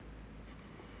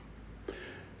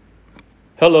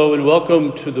Hello and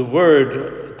welcome to the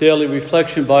Word, daily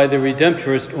reflection by the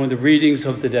Redemptorist on the readings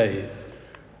of the day.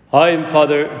 I am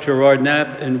Father Gerard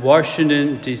Knapp in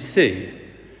Washington, D.C.,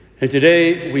 and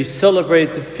today we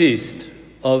celebrate the feast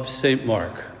of St.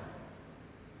 Mark.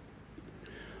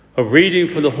 A reading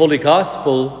from the Holy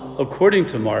Gospel according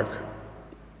to Mark.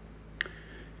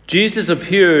 Jesus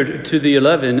appeared to the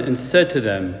 11 and said to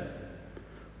them,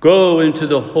 "Go into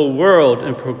the whole world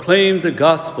and proclaim the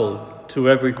gospel to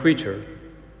every creature.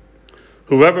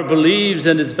 Whoever believes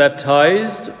and is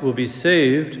baptized will be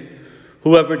saved.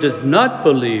 Whoever does not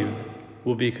believe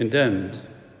will be condemned.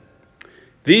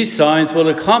 These signs will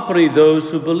accompany those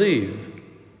who believe.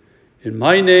 In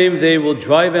my name they will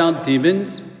drive out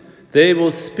demons. They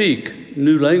will speak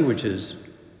new languages.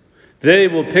 They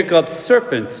will pick up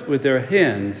serpents with their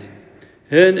hands.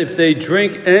 And if they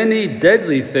drink any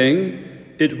deadly thing,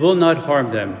 it will not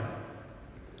harm them.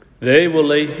 They will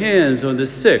lay hands on the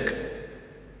sick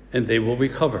and they will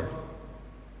recover."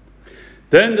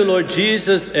 Then the Lord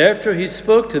Jesus, after he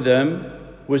spoke to them,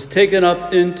 was taken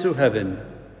up into heaven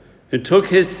and took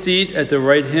his seat at the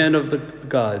right hand of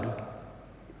God.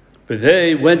 But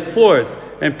they went forth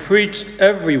and preached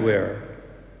everywhere,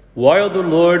 while the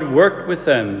Lord worked with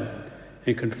them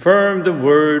and confirmed the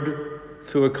word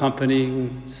through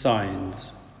accompanying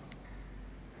signs.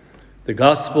 The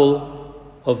Gospel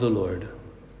of the Lord.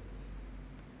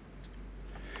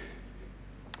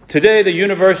 Today, the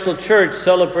Universal Church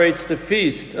celebrates the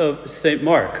feast of St.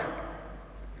 Mark.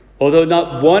 Although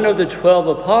not one of the 12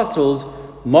 apostles,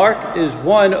 Mark is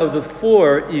one of the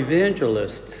 4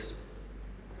 evangelists.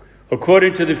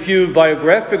 According to the few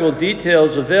biographical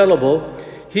details available,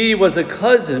 he was a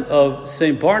cousin of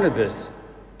St. Barnabas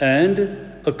and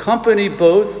accompanied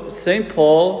both St.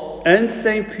 Paul and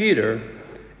St. Peter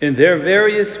in their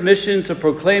various missions of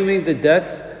proclaiming the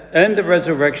death and the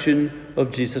resurrection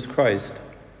of Jesus Christ.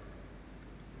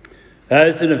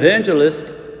 As an evangelist,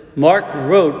 Mark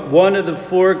wrote one of the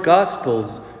 4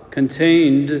 Gospels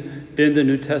contained in the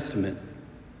New Testament.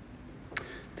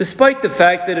 Despite the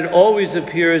fact that it always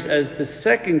appears as the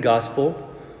second Gospel,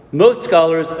 most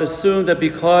scholars assume that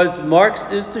because Mark's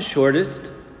is the shortest,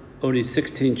 only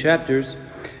 16 chapters,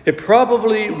 it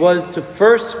probably was the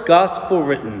first Gospel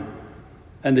written,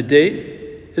 and the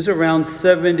date is around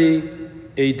 70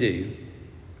 AD.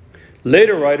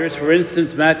 Later writers, for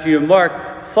instance Matthew and Mark,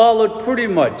 followed pretty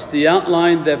much the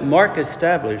outline that Mark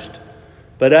established,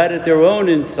 but added their own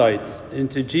insights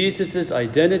into Jesus'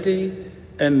 identity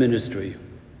and ministry.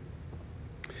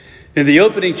 In the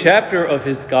opening chapter of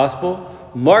his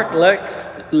gospel, Mark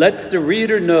lets the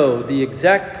reader know the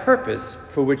exact purpose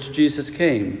for which Jesus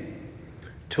came: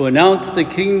 to announce the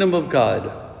kingdom of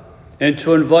God and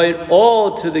to invite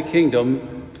all to the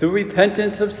kingdom through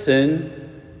repentance of sin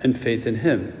and faith in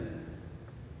him.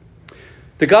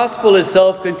 The gospel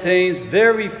itself contains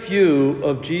very few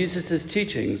of Jesus'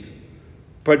 teachings,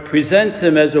 but presents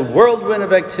him as a whirlwind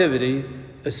of activity,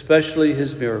 especially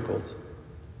his miracles.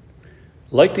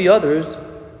 Like the others,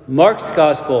 Mark's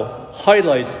gospel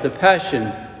highlights the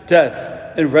passion,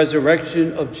 death, and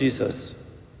resurrection of Jesus.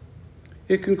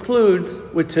 It concludes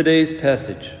with today's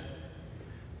passage.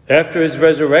 After his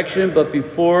resurrection, but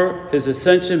before his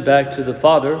ascension back to the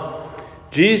Father,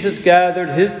 Jesus gathered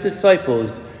his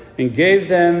disciples and gave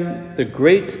them the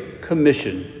Great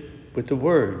Commission with the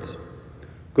words,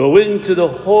 "Go into the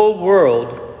whole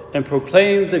world and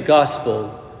proclaim the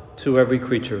gospel to every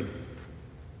creature."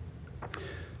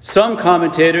 Some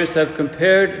commentators have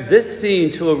compared this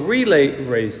scene to a relay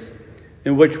race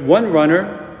in which one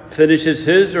runner finishes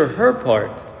his or her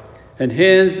part and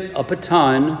hands a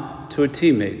baton to a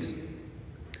teammate.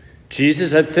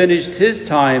 Jesus had finished his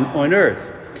time on earth,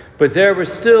 but there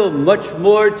was still much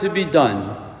more to be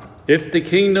done if the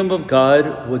kingdom of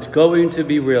God was going to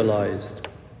be realized.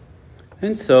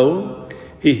 And so,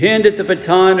 he handed the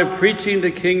baton of preaching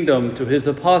the kingdom to his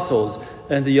apostles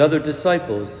and the other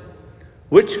disciples,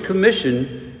 which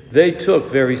commission they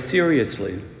took very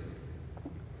seriously.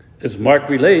 As Mark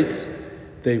relates,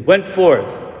 they went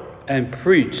forth and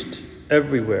preached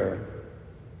everywhere.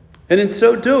 And in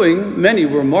so doing, many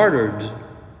were martyred.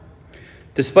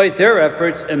 Despite their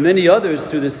efforts and many others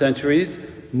through the centuries,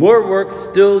 more work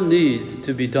still needs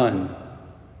to be done.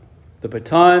 The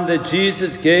baton that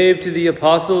Jesus gave to the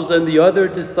apostles and the other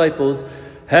disciples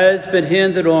has been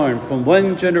handed on from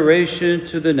one generation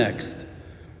to the next,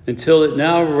 until it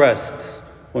now rests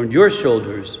on your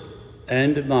shoulders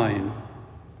and mine.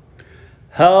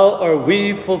 How are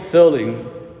we fulfilling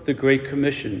the Great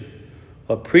Commission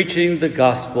of preaching the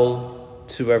gospel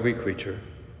to every creature?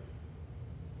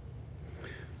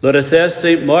 Let us ask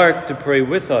St. Mark to pray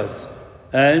with us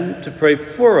and to pray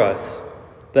for us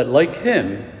that, like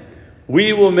him,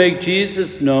 we will make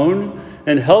Jesus known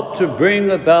and help to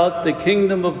bring about the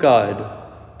kingdom of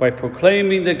God by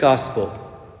proclaiming the gospel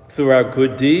through our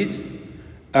good deeds,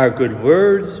 our good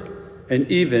words,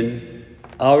 and even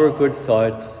our good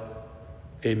thoughts.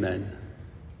 Amen.